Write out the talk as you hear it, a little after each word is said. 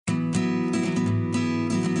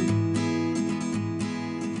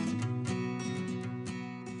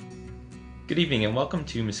Good evening and welcome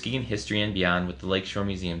to Muskegon History and Beyond with the Lakeshore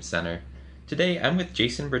Museum Center. Today I'm with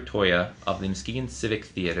Jason Bertoya of the Muskegon Civic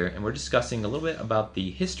Theater, and we're discussing a little bit about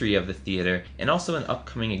the history of the theater and also an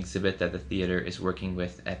upcoming exhibit that the theater is working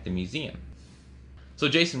with at the museum. So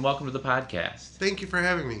Jason, welcome to the podcast. Thank you for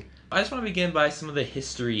having me. I just want to begin by some of the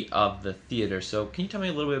history of the theater. So can you tell me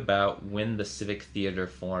a little bit about when the Civic Theater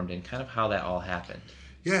formed and kind of how that all happened?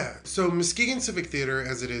 Yeah, so Muskegon Civic Theater,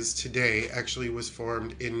 as it is today, actually was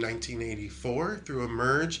formed in 1984 through a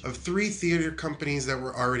merge of three theater companies that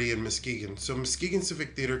were already in Muskegon. So Muskegon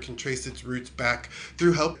Civic Theater can trace its roots back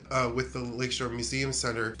through help with the Lakeshore Museum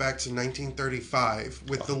Center back to 1935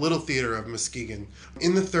 with the Little Theater of Muskegon.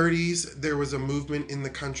 In the 30s, there was a movement in the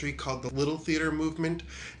country called the Little Theater Movement,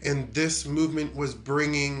 and this movement was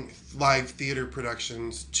bringing live theater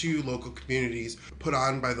productions to local communities, put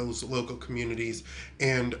on by those local communities.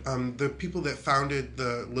 And the people that founded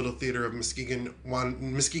the Little Theater of Muskegon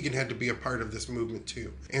had to be a part of this movement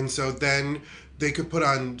too. And so then they could put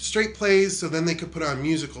on straight plays, so then they could put on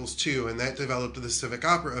musicals too, and that developed the Civic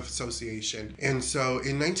Opera Association. And so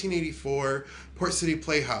in 1984, Port City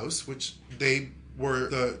Playhouse, which they were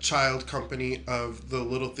the child company of the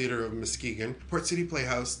Little Theater of Muskegon, Port City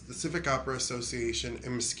Playhouse, the Civic Opera Association,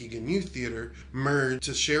 and Muskegon Youth Theater merged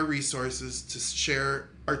to share resources, to share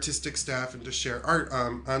artistic staff, and to share art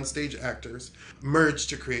on-stage actors, merged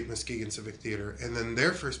to create Muskegon Civic Theater. And then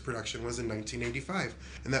their first production was in 1985,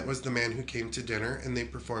 and that was The Man Who Came to Dinner, and they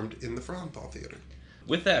performed in the Frauenthal Theater.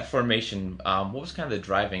 With that formation, what was kind of the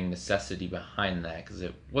driving necessity behind that? Because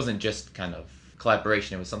it wasn't just kind of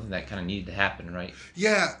collaboration, it was something that kind of needed to happen, right?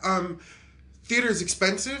 Yeah, theater is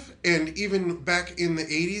expensive, and even back in the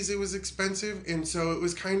 80s it was expensive, and so it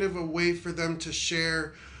was kind of a way for them to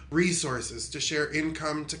share resources, to share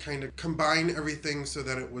income, to kind of combine everything so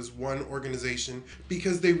that it was one organization,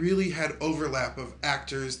 because they really had overlap of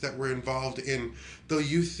actors that were involved in the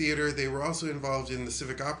youth theater. They were also involved in the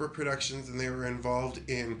Civic Opera productions, and they were involved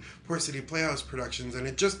in Port City Playhouse productions, and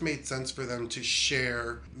it just made sense for them to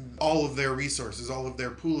share all of their resources, all of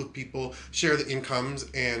their pool of people, share the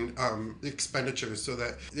incomes and expenditures, so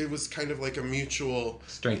that it was kind of like a mutual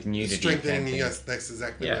strength and unity. Strengthening, yes, that's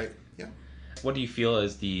exactly right. Yeah. What do you feel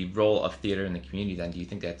is the role of theater in the community then? Do you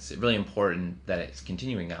think that's really important that it's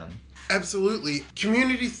continuing on? Absolutely.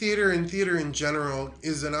 Community theater and theater in general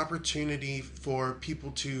is an opportunity for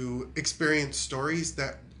people to experience stories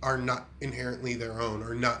that are not inherently their own,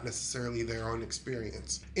 or not necessarily their own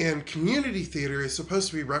experience. And community theater is supposed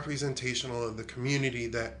to be representational of the community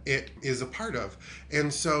that it is a part of.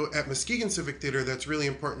 And so at Muskegon Civic Theater, that's really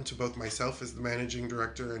important to both myself as the managing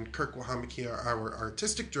director and Kirk Wahamaki, our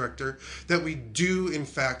artistic director, that we do in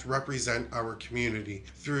fact represent our community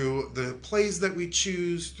through the plays that we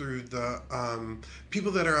choose, through the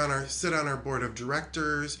people that are sit on our board of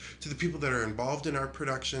directors, to the people that are involved in our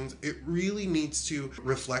productions. It really needs to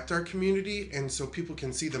reflect our community, and so people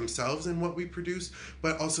can see themselves in what we produce,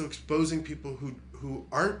 but also exposing people who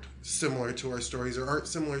aren't similar to our stories, or aren't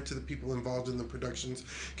similar to the people involved in the productions,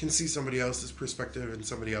 can see somebody else's perspective and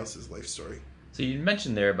somebody else's life story. So you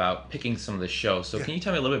mentioned there about picking some of the shows. So Can you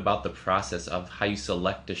tell me a little bit about the process of how you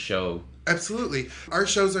select a show? Absolutely. Our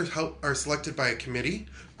shows are selected by a committee.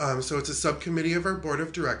 So it's a subcommittee of our board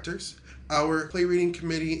of directors. Our play reading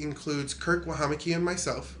committee includes Kirk Wahamaki and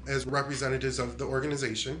myself as representatives of the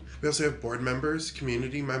organization. We also have board members,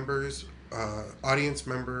 community members, audience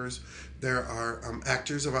members. There are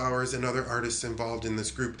actors of ours and other artists involved in this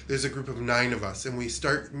group. There's a group of 9 of us, and we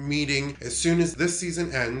start meeting as soon as this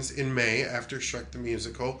season ends in May after Shrek the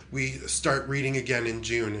Musical. We start reading again in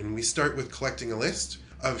June, and we start with collecting a list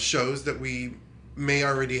of shows that we may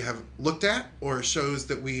already have looked at, or shows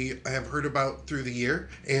that we have heard about through the year,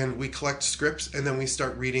 and we collect scripts, and then we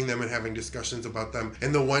start reading them and having discussions about them.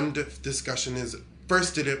 And the one discussion is,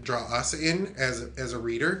 first, did it draw us in as a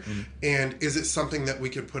reader? Mm-hmm. And is it something that we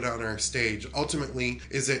could put on our stage? Ultimately,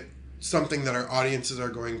 is it something that our audiences are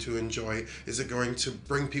going to enjoy? Is it going to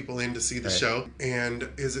bring people in to see the show? And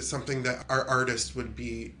is it something that our artists would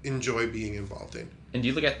enjoy being involved in? And do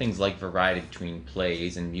you look at things like variety between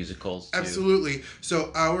plays and musicals too? Absolutely. So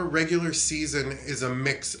our regular season is a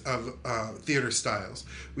mix of theater styles.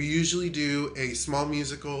 We usually do a small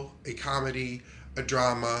musical, a comedy, a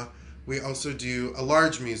drama. We also do a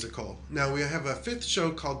large musical. Now we have a 5th show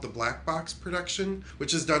called the Black Box production,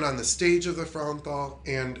 which is done on the stage of the Frauenthal,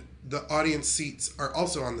 and the audience seats are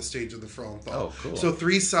also on the stage of the Frauenthal. Oh, cool. So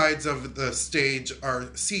 3 sides of the stage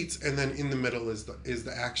are seats, and then in the middle is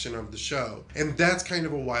the action of the show. And that's kind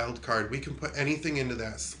of a wild card. We can put anything into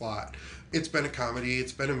that slot. It's been a comedy,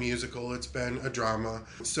 it's been a musical, it's been a drama.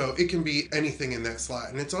 So it can be anything in that slot.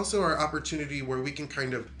 And it's also our opportunity where we can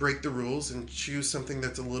kind of break the rules and choose something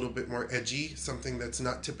that's a little bit more edgy, something that's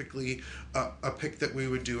not typically a pick that we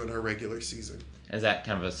would do in our regular season. Is that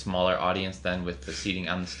kind of a smaller audience then with the seating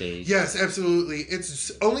on the stage? Yes, absolutely.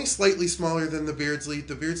 It's only slightly smaller than the Beardsley.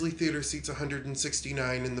 The Beardsley Theater seats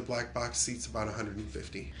 169 and the Black Box seats about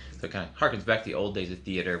 150. So it kind of harkens back to the old days of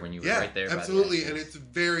theater when you were right there. Absolutely, and it's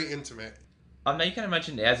very intimate. Now you kind of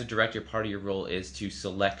mentioned as a director, part of your role is to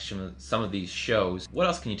select some of these shows. What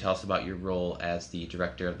else can you tell us about your role as the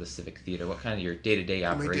director of the Civic Theater? What kind of your day-to-day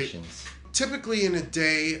operations? Typically in a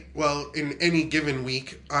day, in any given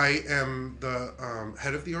week, I am the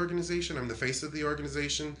head of the organization. I'm the face of the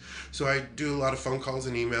organization. So I do a lot of phone calls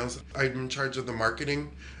and emails. I'm in charge of the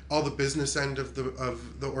marketing, all the business end of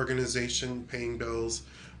the organization, paying bills,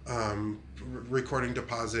 recording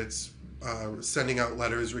deposits, sending out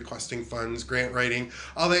letters, requesting funds, grant writing,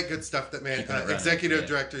 all that good stuff that executive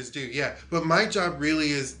directors do. Yeah. But my job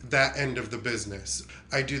really is that end of the business.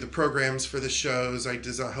 I do the programs for the shows. I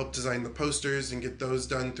help design the posters and get those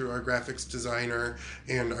done through our graphics designer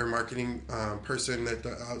and our marketing person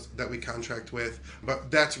that we contract with.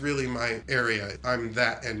 But that's really my area. I'm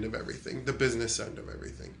that end of everything, the business end of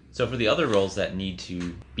everything. So for the other roles that need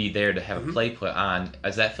to be there to have a play put on,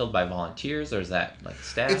 is that filled by volunteers or is that like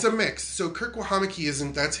staff? It's a mix. So Kirk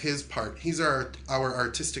Wahamaki that's his part. He's our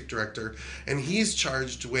artistic director, and he's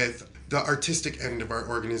charged with the artistic end of our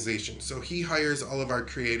organization. So he hires all of our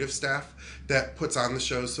creative staff that puts on the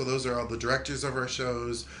shows. So those are all the directors of our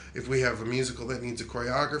shows. If we have a musical that needs a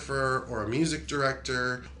choreographer or a music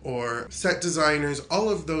director or set designers, all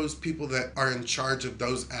of those people that are in charge of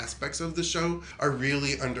those aspects of the show are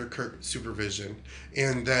really under Kirk's supervision.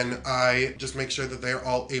 And then I just make sure that they're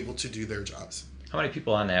all able to do their jobs. How many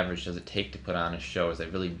people on average does it take to put on a show? Does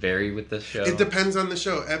it really vary with the show? It depends on the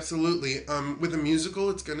show, absolutely. With a musical,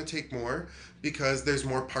 it's going to take more because there's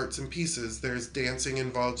more parts and pieces. There's dancing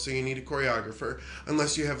involved, so you need a choreographer,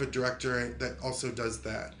 unless you have a director that also does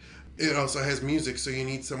that. It also has music, so you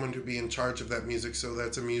need someone to be in charge of that music, so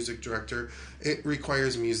that's a music director. It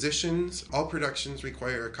requires musicians. All productions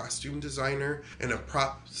require a costume designer and a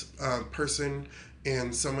props person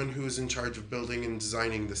and someone who's in charge of building and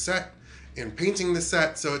designing the set and painting the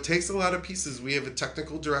set. So it takes a lot of pieces. We have a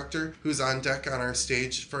technical director who's on deck on our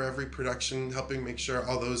stage for every production, helping make sure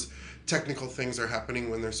all those technical things are happening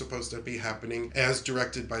when they're supposed to be happening, as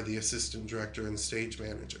directed by the assistant director and stage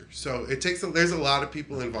manager. So there's a lot of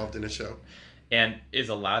people involved in a show. And is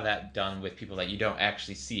a lot of that done with people that you don't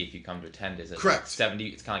actually see if you come to attend? Is it correct? Like 70?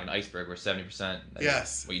 It's kind of like an iceberg where 70%.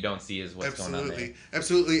 Yes. What you don't see is what's going on there.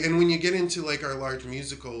 Absolutely. And when you get into like our large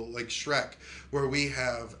musical, like Shrek, where we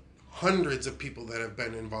have hundreds of people that have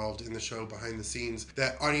been involved in the show behind the scenes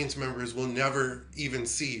that audience members will never even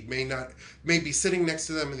see, may be sitting next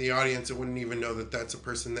to them in the audience and wouldn't even know that that's a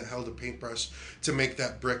person that held a paintbrush to make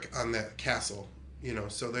that brick on that castle.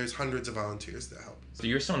 So there's hundreds of volunteers that help. So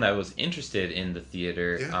you're someone that was interested in the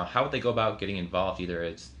theater. Yeah. How would they go about getting involved, either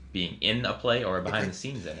as being in a play or behind the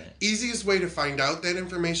scenes in it? Easiest way to find out that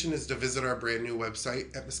information is to visit our brand new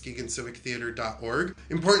website at muskegoncivictheater.org.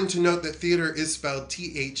 Important to note that theater is spelled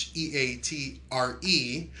Theatre.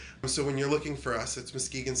 So when you're looking for us, it's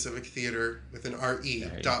Muskegon Civic Theater with an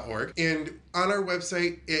RE.org. And on our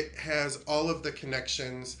website, it has all of the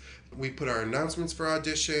connections. We put our announcements for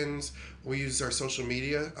auditions. We use our social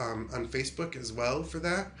media on Facebook as well for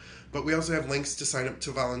that. But we also have links to sign up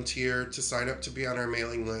to volunteer, to sign up to be on our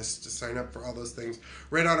mailing list, to sign up for all those things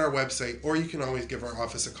right on our website. Or you can always give our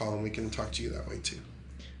office a call and we can talk to you that way too.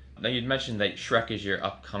 Now, you'd mentioned that Shrek is your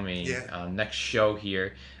upcoming next show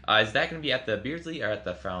here. Is that going to be at the Beardsley or at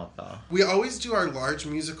the Frauenthal? We always do our large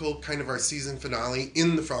musical, kind of our season finale,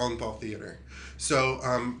 in the Frauenthal Theater. So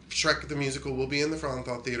Shrek the musical will be in the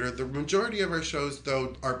Frauenthal Theater. The majority of our shows,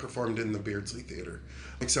 though, are performed in the Beardsley Theater,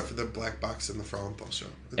 except for the Black Box and the Frauenthal show.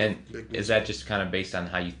 And is that just kind of based on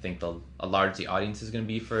how you think the audience is going to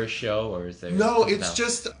be for a show, or is there? No, it's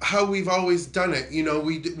just how we've always done it.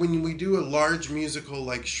 When we do a large musical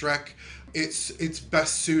like Shrek, it's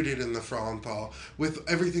best suited in the Frauenthal. With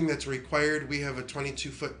everything that's required, we have a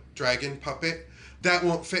 22-foot dragon puppet. That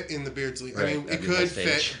won't fit in the Beardsley. Right, I mean, it could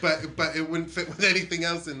fit, but it wouldn't fit with anything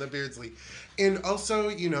else in the Beardsley. And also,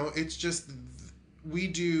 it's just we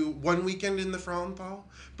do one weekend in the Frauenthal,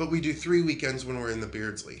 but we do 3 weekends when we're in the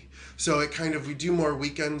Beardsley. So we do more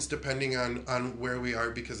weekends depending on where we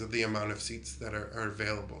are because of the amount of seats that are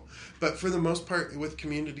available. But for the most part, with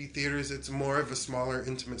community theaters, it's more of a smaller,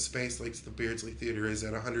 intimate space like the Beardsley Theater is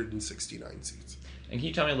at 169 seats. And can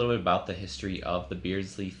you tell me a little bit about the history of the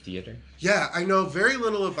Beardsley Theater? Yeah, I know very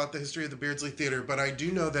little about the history of the Beardsley Theater, but I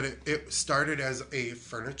do know that it started as a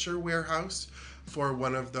furniture warehouse for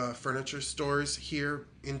one of the furniture stores here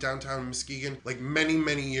in downtown Muskegon, like many,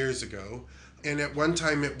 many years ago. And at one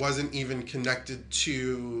time, it wasn't even connected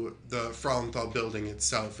to the Frauenthal building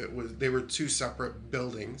itself. They were two separate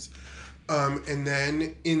buildings. And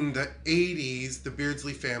then in the 80s, the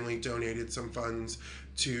Beardsley family donated some funds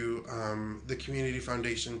to the Community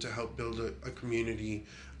Foundation to help build a community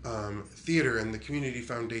theater, and the Community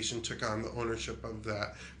Foundation took on the ownership of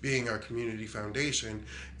that, being our community foundation.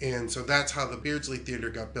 And so that's how the Beardsley Theater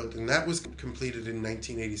got built, and that was completed in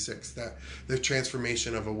 1986, that the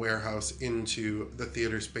transformation of a warehouse into the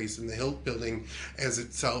theater space in the Hilt building as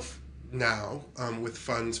itself now, with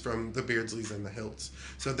funds from the Beardsleys and the Hilts.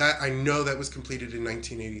 So that, I know that was completed in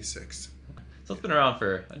 1986. So it's been around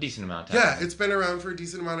for a decent amount of time. Yeah, it's been around for a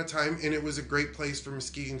decent amount of time, and it was a great place for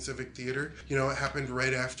Muskegon Civic Theater. You know, it happened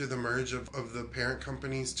right after the merge of the parent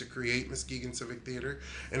companies to create Muskegon Civic Theater,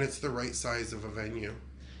 and it's the right size of a venue.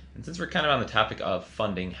 And since we're kind of on the topic of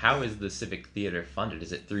funding, how is the Civic Theater funded?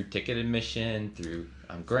 Is it through ticket admission, through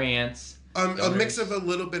grants? A mix of a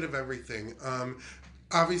little bit of everything.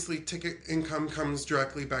 Obviously, ticket income comes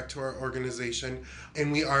directly back to our organization,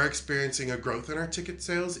 and we are experiencing a growth in our ticket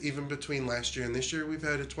sales. Even between last year and this year, we've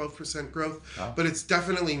had a 12% growth, but it's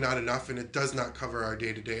definitely not enough, and it does not cover our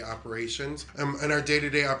day-to-day operations. And our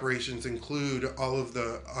day-to-day operations include all of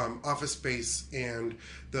the office space and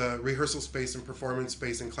the rehearsal space and performance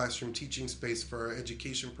space and classroom teaching space for our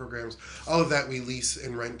education programs. All of that we lease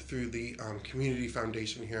and rent through the Community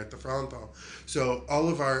Foundation here at the Frauenthal. So all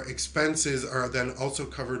of our expenses are then also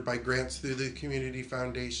covered by grants through the Community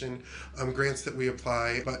Foundation, grants that we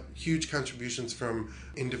apply, but huge contributions from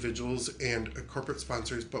individuals and corporate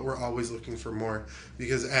sponsors, but we're always looking for more,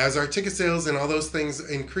 because as our ticket sales and all those things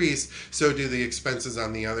increase, so do the expenses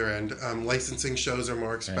on the other end. Licensing shows are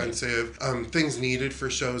more expensive. Right. Things needed for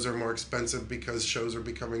shows are more expensive because shows are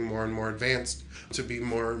becoming more and more advanced to be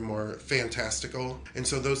more and more fantastical, and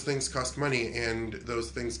so those things cost money, and those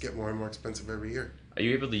things get more and more expensive every year. Are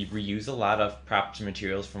you able to reuse a lot of props and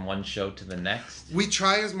materials from one show to the next? We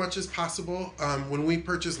try as much as possible. When we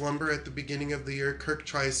purchase lumber at the beginning of the year, Kirk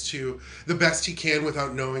tries to, the best he can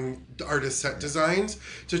without knowing the artist set designs,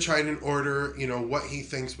 to try and order, what he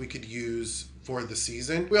thinks we could use for the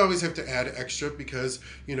season. We always have to add extra because,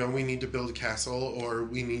 we need to build a castle or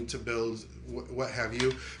we need to build what have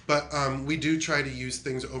you. But we do try to use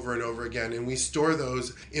things over and over again, and we store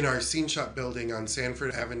those in our scene shop building on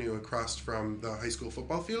Sanford Avenue across from the high school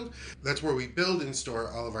football field. That's where we build and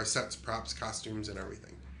store all of our sets, props, costumes, and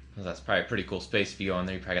everything. Well, that's probably a pretty cool space if you go in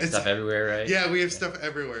there. You probably got stuff everywhere, right? Yeah, we have stuff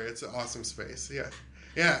everywhere. It's an awesome space. Yeah.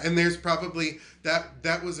 Yeah, and there's probably,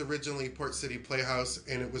 that was originally Port City Playhouse,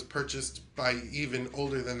 and it was purchased by even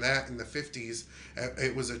older than that in the 50s.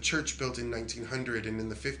 It was a church built in 1900, and in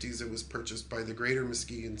the 50s it was purchased by the Greater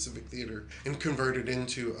Muskegon Civic Theater and converted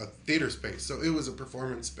into a theater space. So it was a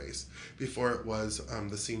performance space before it was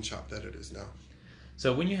the scene shop that it is now.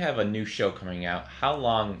 So when you have a new show coming out, how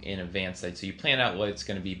long in advance, so you plan out what it's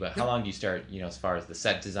going to be, but how long do you start, as far as the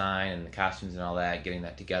set design and the costumes and all that, getting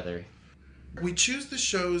that together? We choose the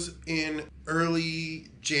shows in early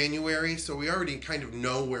January, so we already kind of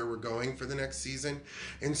know where we're going for the next season.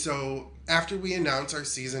 And so after we announce our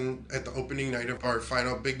season at the opening night of our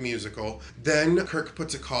final big musical, then Kirk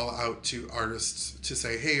puts a call out to artists to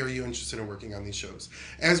say, hey, are you interested in working on these shows?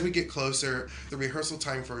 As we get closer, the rehearsal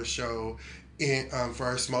time for a show, for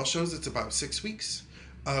our small shows, it's about 6 weeks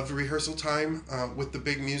of rehearsal time. With the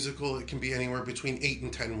big musical, it can be anywhere between 8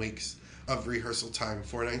 and 10 weeks of rehearsal time,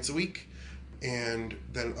 4 nights a week. And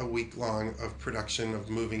then a week long of production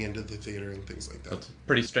of moving into the theater and things like that. So it's a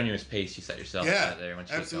pretty strenuous pace you set yourself out there.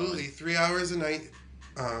 Once you absolutely. 3 hours a night,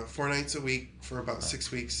 4 nights a week for about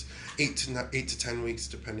 6 weeks, 8 to 10 weeks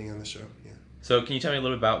depending on the show. Yeah. So can you tell me a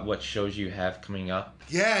little bit about what shows you have coming up?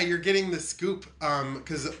 Yeah, you're getting the scoop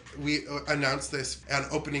because we announced this on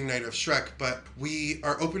opening night of Shrek, but we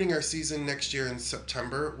are opening our season next year in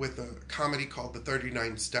September with a comedy called The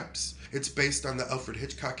 39 Steps. It's based on the Alfred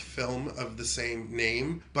Hitchcock film of the same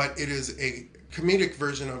name, but it is a comedic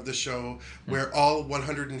version of the show where all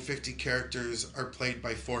 150 characters are played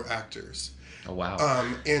by 4 actors. Oh,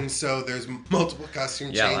 wow. And so there's multiple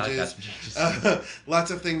costume changes. A lot of costume changes.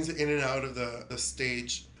 Lots of things in and out of the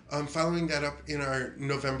stage. Following that up in our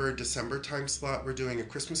November-December time slot, we're doing A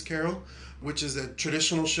Christmas Carol, which is a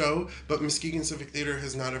traditional show, but Muskegon Civic Theater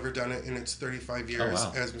has not ever done it in its 35 years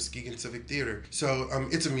as Muskegon Civic Theater. So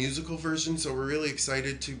it's a musical version, so we're really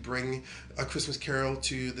excited to bring A Christmas Carol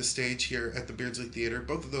to the stage here at the Beardsley Theater.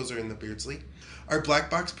 Both of those are in the Beardsley. Our black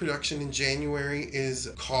box production in January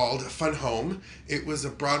is called Fun Home. It was a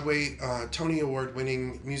Broadway Tony Award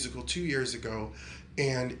winning musical 2 years ago.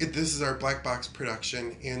 And this is our black box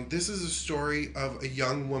production, and this is a story of a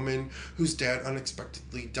young woman whose dad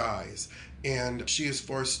unexpectedly dies, and she is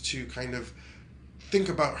forced to kind of think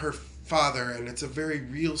about her father, and it's a very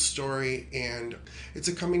real story, and it's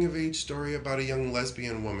a coming of age story about a young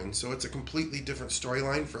lesbian woman. So it's a completely different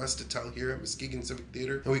storyline for us to tell here at Muskegon Civic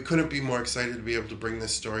Theater, and we couldn't be more excited to be able to bring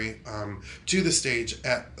this story to the stage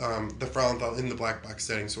at the Frauenthal in the black box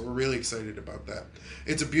setting. So we're really excited about that.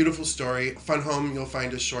 It's a beautiful story. Fun Home, you'll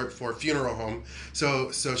find is short for funeral home.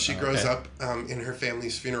 So she grows up in her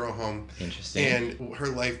family's funeral home. Interesting. And her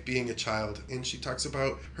life being a child, and she talks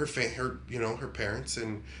about her parents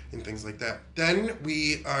and things like that. Then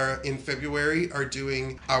we are in February are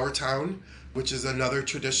doing Our Town, which is another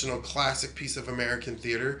traditional classic piece of American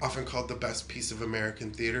theater, often called the best piece of American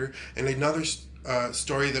theater, and another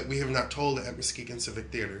story that we have not told at Muskegon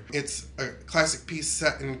Civic Theater. It's a classic piece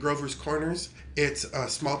set in Grover's Corners. It's a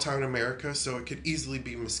small town America, so it could easily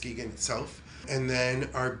be Muskegon itself. And then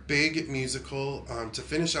our big musical to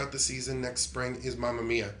finish out the season next spring is Mamma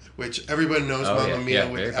Mia, which everyone knows Mamma Mia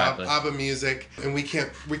with ABBA music, and we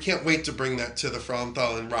can't wait to bring that to the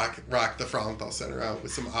Frauenthal and rock the Frauenthal Center out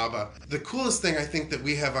with some ABBA. The coolest thing I think that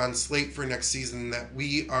we have on slate for next season, that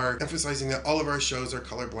we are emphasizing that all of our shows are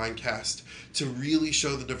colorblind cast to really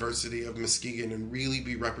show the diversity of Muskegon and really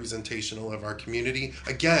be representational of our community.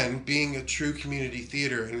 Again, being a true community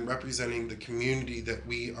theater and representing the community that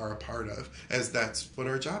we are a part of, as that's what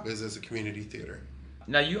our job is as a community theater.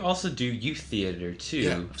 Now, you also do youth theater, too.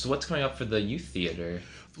 Yeah. So what's coming up for the youth theater?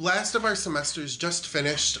 Last of our semesters just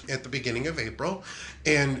finished at the beginning of April,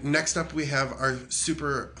 and next up we have our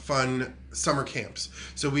super fun summer camps.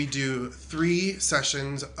 So we do 3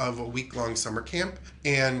 sessions of a week-long summer camp,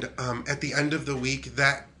 and at the end of the week,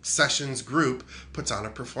 that sessions group puts on a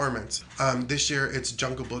performance. This year it's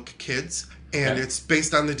Jungle Book Kids, and it's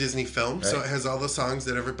based on the Disney film, so it has all the songs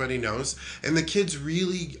that everybody knows. And the kids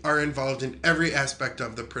really are involved in every aspect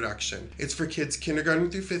of the production. It's for kids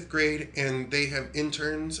kindergarten through 5th grade, and they have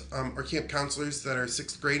interns or camp counselors that are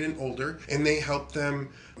 6th grade and older, and they help them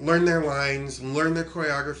learn their lines, learn their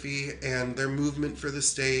choreography, and their movement for the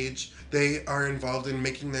stage. They are involved in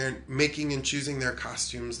making and choosing their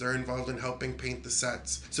costumes. They're involved in helping paint the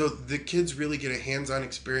sets. So the kids really get a hands-on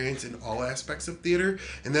experience in all aspects of theater.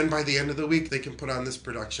 And then by the end of the week, they can put on this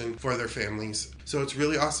production for their families. So it's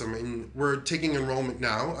really awesome. And we're taking enrollment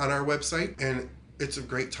now on our website, and it's a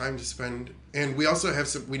great time to spend. And we also have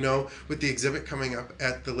some, we know with the exhibit coming up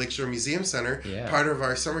at the Lakeshore Museum Center, part of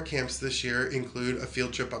our summer camps this year include a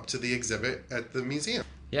field trip up to the exhibit at the museum.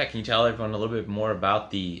 Yeah, can you tell everyone a little bit more about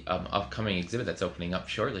the upcoming exhibit that's opening up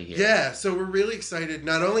shortly here? Yeah, so we're really excited.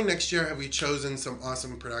 Not only next year have we chosen some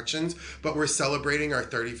awesome productions, but we're celebrating our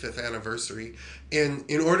 35th anniversary. And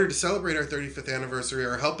in order to celebrate our 35th anniversary,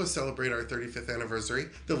 or help us celebrate our 35th anniversary,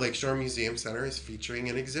 the Lakeshore Museum Center is featuring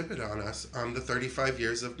an exhibit on us, the 35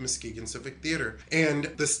 years of Muskegon Civic Theater. And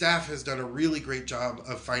the staff has done a really great job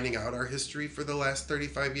of finding out our history for the last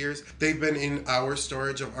 35 years. They've been in our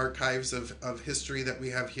storage of archives of history that we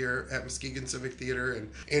have here at Muskegon Civic Theater,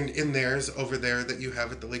 and in theirs over there that you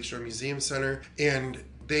have at the Lakeshore Museum Center. And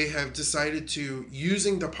they have decided to,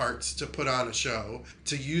 using the parts to put on a show,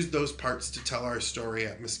 to use those parts to tell our story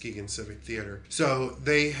at Muskegon Civic Theater. So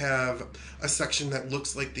they have a section that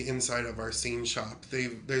looks like the inside of our scene shop.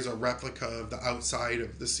 There's a replica of the outside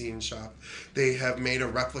of the scene shop. They have made a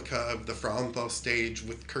replica of the Frauenthal stage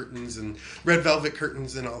with curtains and red velvet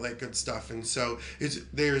curtains and all that good stuff. And so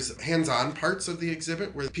there's hands-on parts of the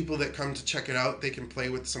exhibit where people that come to check it out, they can play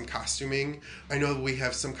with some costuming. I know we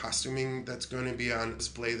have some costuming that's going to be on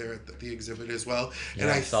display there at the exhibit as well. Yeah,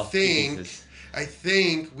 and I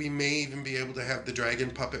think we may even be able to have the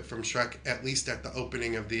dragon puppet from Shrek at least at the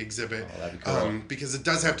opening of the exhibit. Oh, that'd be cool. Because it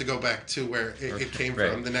does have to go back to where it came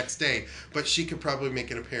from the next day. But she could probably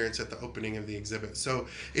make an appearance at the opening of the exhibit. So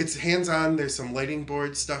it's hands-on. There's some lighting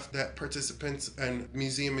board stuff that participants and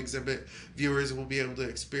museum exhibit viewers will be able to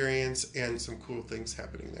experience, and some cool things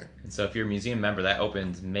happening there. And so if you're a museum member, that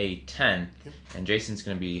opens May 10th, and Jason's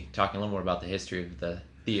going to be talking a little more about the history of the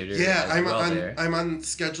theater Yeah, as well there. I'm on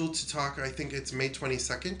schedule to talk. I think it's May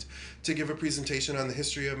 22nd to give a presentation on the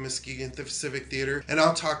history of Muskegon Civic Theater, and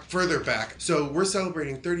I'll talk further back. So we're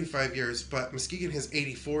celebrating 35 years, but Muskegon has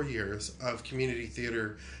 84 years of community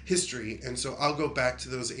theater history, and so I'll go back to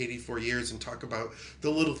those 84 years and talk about the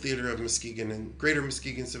Little Theater of Muskegon and Greater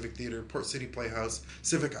Muskegon Civic Theater, Port City Playhouse,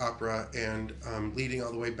 Civic Opera, and leading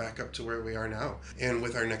all the way back up to where we are now, and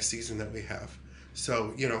with our next season that we have.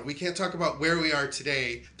 So, we can't talk about where we are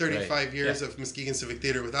today, 35 years of Muskegon Civic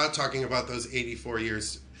Theater, without talking about those 84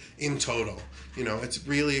 years in total. It's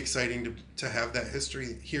really exciting to have that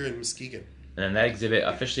history here in Muskegon. And then that exhibit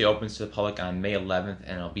officially opens to the public on May 11th,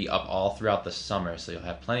 and it'll be up all throughout the summer. So you'll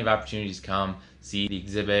have plenty of opportunities to come, see the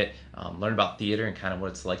exhibit, learn about theater and kind of what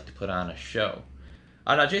it's like to put on a show.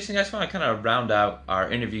 Now, Jason, I just want to kind of round out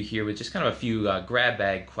our interview here with just kind of a few grab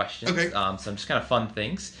bag questions. Okay. Some just kind of fun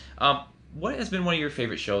things. What has been one of your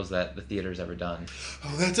favorite shows that the theater's ever done?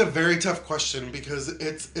 Oh, that's a very tough question because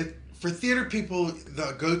for theater people,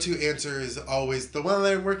 the go-to answer is always the one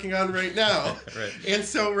that I'm working on right now. Right. And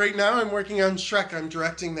so right now I'm working on Shrek. I'm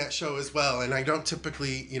directing that show as well. And I don't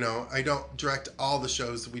typically, I don't direct all the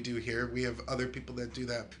shows we do here. We have other people that do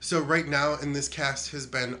that. So right now, and this cast has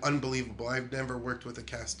been unbelievable. I've never worked with a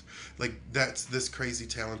cast like that's this crazy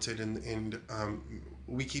talented and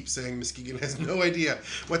we keep saying Muskegon has no idea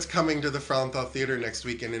what's coming to the Frauenthal Theater next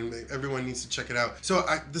weekend, and everyone needs to check it out. So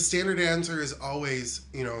the standard answer is always,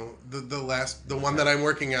 the one that I'm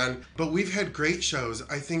working on. But we've had great shows.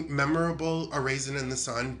 I think memorable, A Raisin in the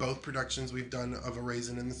Sun. Both productions we've done of A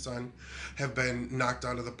Raisin in the Sun have been knocked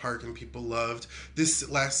out of the park and people loved. This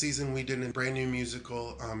last season we did a brand new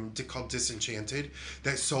musical called Disenchanted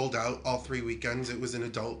that sold out all 3 weekends. It was an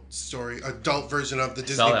adult version of the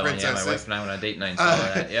Disney Princesses. Yeah, my wife and I went on a date night and saw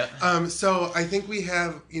that. Yeah. So I think we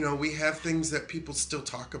have things that people still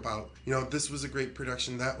talk about. This was a great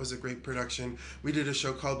production. That was a great production. We did a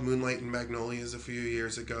show called Moonlight and Magnolias a few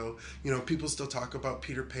years ago. People still talk about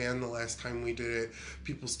Peter Pan the last time we did it.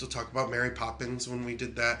 People still talk about Mary Poppins when we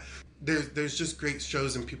did that. There's just great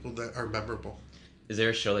shows and people that are memorable. Is there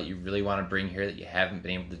a show that you really want to bring here that you haven't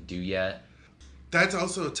been able to do yet? That's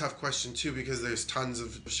also a tough question too because there's tons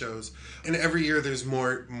of shows and every year there's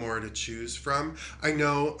more to choose from. I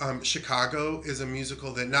know Chicago is a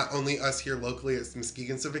musical that not only us here locally at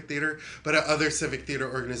Muskegon Civic Theater, but other civic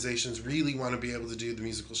theater organizations really want to be able to do the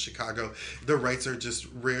musical Chicago. The rights are just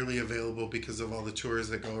rarely available because of all the tours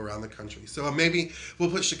that go around the country. So maybe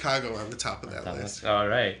we'll put Chicago on the top of that list. All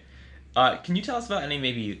right. Can you tell us about any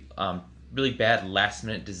maybe really bad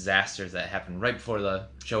last-minute disasters that happened right before the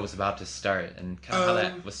show was about to start and kind of how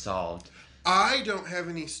that was solved? I don't have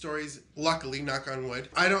any stories, luckily, knock on wood.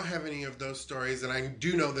 I don't have any of those stories, and I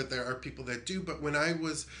do know that there are people that do, but when I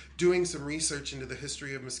was doing some research into the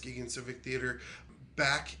history of Muskegon Civic Theater,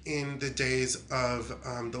 back in the days of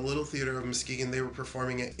the Little Theater of Muskegon, they were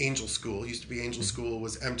performing at Angel School. It used to be Angel School,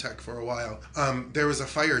 was MTech for a while. There was a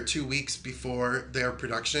fire 2 weeks before their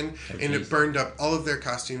production, and it burned up all of their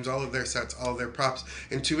costumes, all of their sets, all of their props.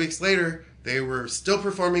 And 2 weeks later, they were still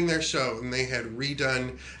performing their show, and they had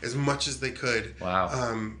redone as much as they could. Wow.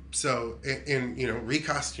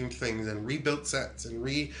 Recostumed things and rebuilt sets and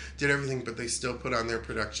redid everything, but they still put on their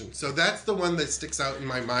production. So that's the one that sticks out in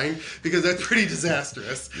my mind because that's pretty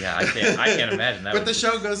disastrous. Yeah, I can't imagine that. But the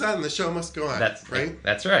show goes on. The show must go on. Right?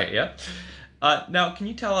 That's right. Yeah. Now, can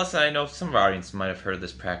you tell us, I know some of our audience might have heard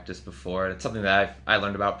this practice before. It's something that I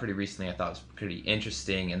learned about pretty recently. I thought was pretty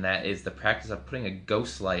interesting, and that is the practice of putting a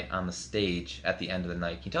ghost light on the stage at the end of the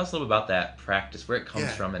night. Can you tell us a little about that practice, where it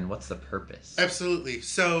comes from, and what's the purpose? Absolutely.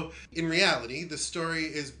 So, in reality, the story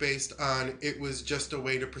is based on it was just a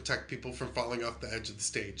way to protect people from falling off the edge of the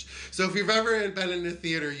stage. So, if you've ever been in a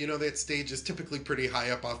theater, you know that stage is typically pretty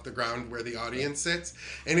high up off the ground where the audience sits.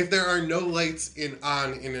 And if there are no lights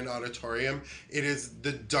on in an auditorium, it is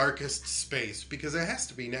the darkest space because it has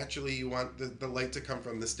to be. Naturally, you want the light to come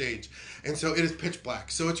from the stage. And so it is pitch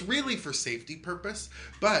black. So it's really for safety purpose.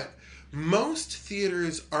 But most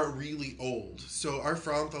theaters are really old. So our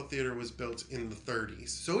Frauenthal Theater was built in the 30s.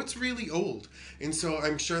 So it's really old. And so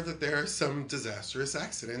I'm sure that there are some disastrous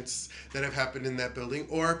accidents that have happened in that building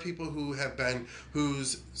or people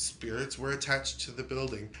whose spirits were attached to the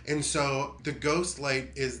building. And so the ghost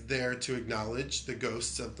light is there to acknowledge the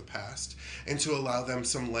ghosts of the past and to allow them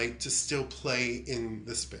some light to still play in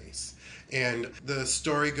the space. And the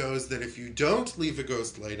story goes that if you don't leave a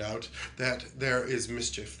ghost light out, that there is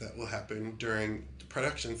mischief that will happen. happen during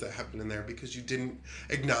productions that happen in there because you didn't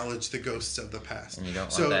acknowledge the ghosts of the past. And you don't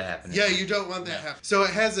want that happening. Yeah, you don't want that happening. So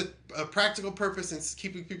it has a practical purpose in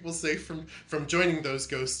keeping people safe from joining those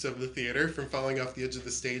ghosts of the theater, from falling off the edge of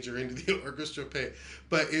the stage or into the orchestra pit.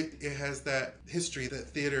 But it has that history, that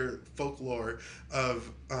theater folklore of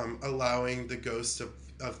allowing the ghosts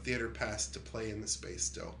of theater past to play in the space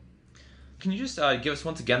still. Can you just give us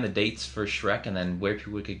once again the dates for Shrek and then where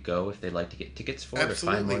people could go if they'd like to get tickets for it or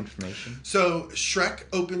find more information? So Shrek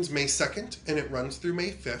opens May 2nd and it runs through May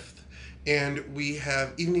 5th. And we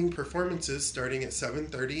have evening performances starting at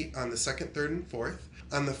 7:30 on the 2nd, 3rd, and 4th.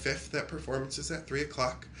 On the 5th, that performance is at 3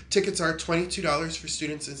 o'clock. Tickets are $22 for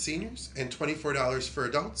students and seniors and $24 for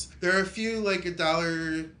adults. There are a few, like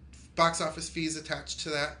 $1 box office fees attached to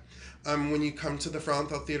that. When you come to the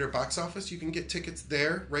Frauenthal Theater box office, you can get tickets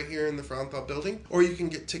there, right here in the Frauenthal building, or you can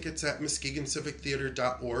get tickets at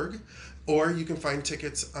muskegoncivictheater.org, or you can find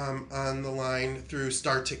tickets on the line through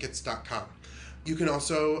startickets.com. You can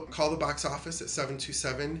also call the box office at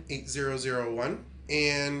 727-8001.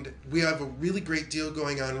 And we have a really great deal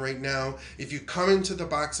going on right now. If you come into the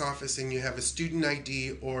box office and you have a student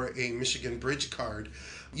ID or a Michigan Bridge card,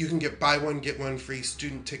 you can get buy one, get one free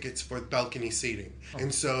student tickets for balcony seating.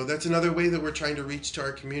 And so that's another way that we're trying to reach to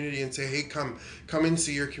our community and say, hey, come and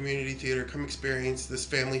see your community theater. Come experience this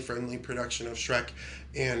family-friendly production of Shrek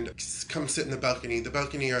and come sit in the balcony. The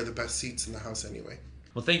balcony are the best seats in the house anyway.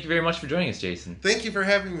 Well, thank you very much for joining us, Jason. Thank you for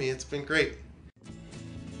having me. It's been great.